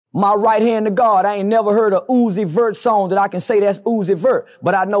My right hand to God. I ain't never heard a Vert song that I can say that's Vert,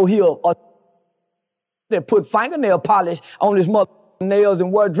 but I know he'll that put fingernail polish on his mother nails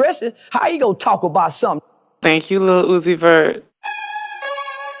and wear dresses. How you gonna talk about something? Thank you, Lil Vert.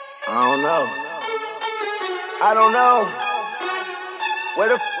 I don't know. Where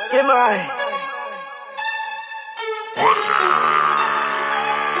the am I?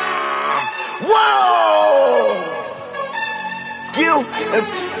 Whoa! You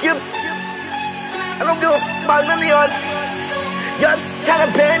I don't give a about none of y'all. Y'all trying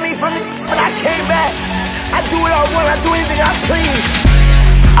to ban me from the but I came back. I do what I want, I do anything I please.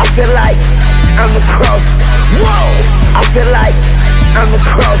 I feel like I'm the crow. Whoa! I feel like I'm the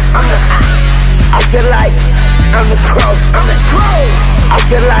crow. I feel like I'm the crow. I'm the crow. I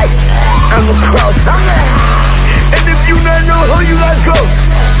feel like I'm the crow. And if you not know how you gotta go.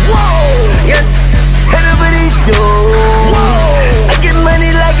 Whoa! Yeah, tell me what he's doing. Whoa! I get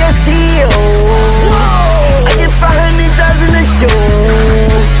money like a CEO. Whoa! I get 500,000 a show.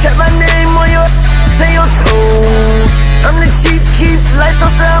 Tap my name on your, say your toes. I'm the chief keef, lights on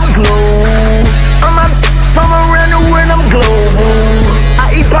say I'm glow. I'm from around the world, I'm global.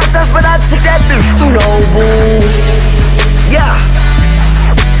 I eat pop-tarts, but I took that bitch noble. Yeah.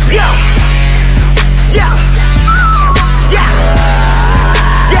 Yeah. Yeah. Yeah.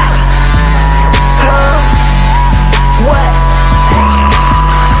 Yeah. Huh? What?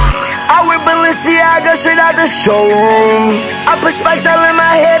 I wear Balenciaga straight out the showroom. I put spikes all in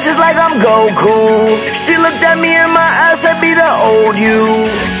my head just like I'm Goku. She looked at me in my eyes, said be the old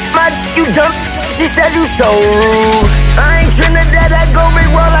you. My you dumb, she said you so rude. I ain't Trinidad, that go big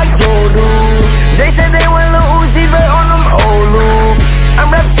well I told you. They said they want Lil Vert on them old loops.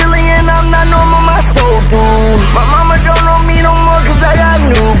 I'm reptilian, I'm not normal, my soul do. My mama don't know me no more cause I got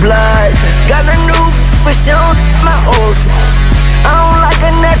new blood. Got a new for sure, my old I don't like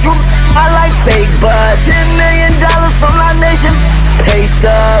a natural, I like fake butts. $10 million from my nation, pay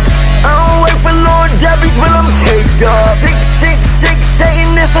stub. I don't wait for Lord W's, but I'm taped up. 666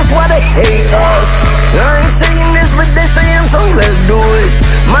 saying this, that's why they hate us. I ain't saying this, but they say I'm so let's do it.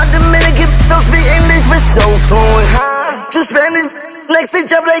 My Dominican don't speak English, but so fluent. Two Spanish next to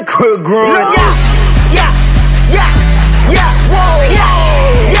each other, they crook growing. Yeah, yeah, yeah, yeah, whoa, yeah,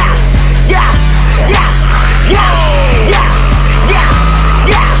 yeah, yeah, yeah, yeah, yeah.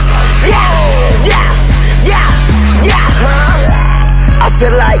 I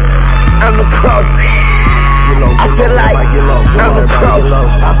feel like I'm the crow. I feel like I'm the crow.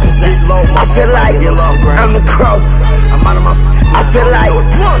 I feel like I'm the crow. I feel like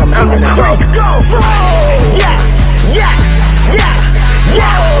I'm the crow. Yeah, yeah, yeah,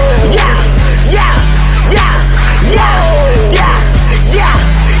 yeah, yeah, yeah, yeah, yeah, yeah, yeah,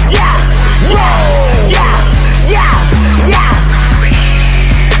 yeah, yeah, yeah, yeah.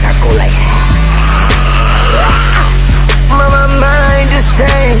 I go like my mind the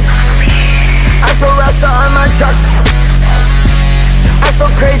same. I so rasta on my truck. I so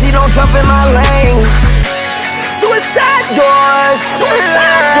crazy, don't jump in my lane. Suicide doors,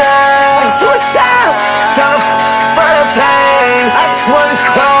 suicide doors, suicide. Jump for the flame. I just wanna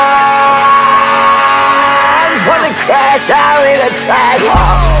cry. I just wanna crash out in the trash.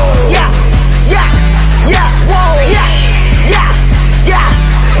 Yeah, yeah, yeah, whoa, yeah, yeah, yeah,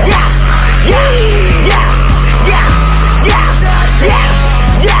 yeah, yeah, yeah.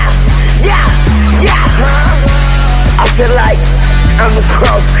 I feel like I'm the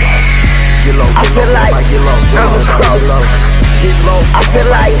crow. I feel like I'm the crow. I feel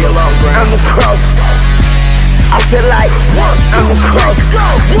like I'm the crow. I feel like I'm the crow.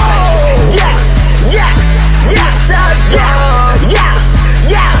 Yeah, yeah, yeah, yeah, yeah, yeah,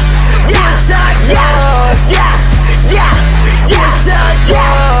 yeah, yeah, yeah,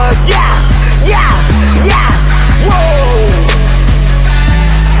 yeah, yeah, yeah. Whoa.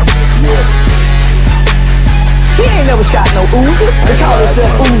 He ain't never shot no Uzi. They call himself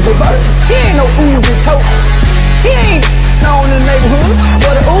Vert. He ain't no Uzi tote. He ain't known in the neighborhood.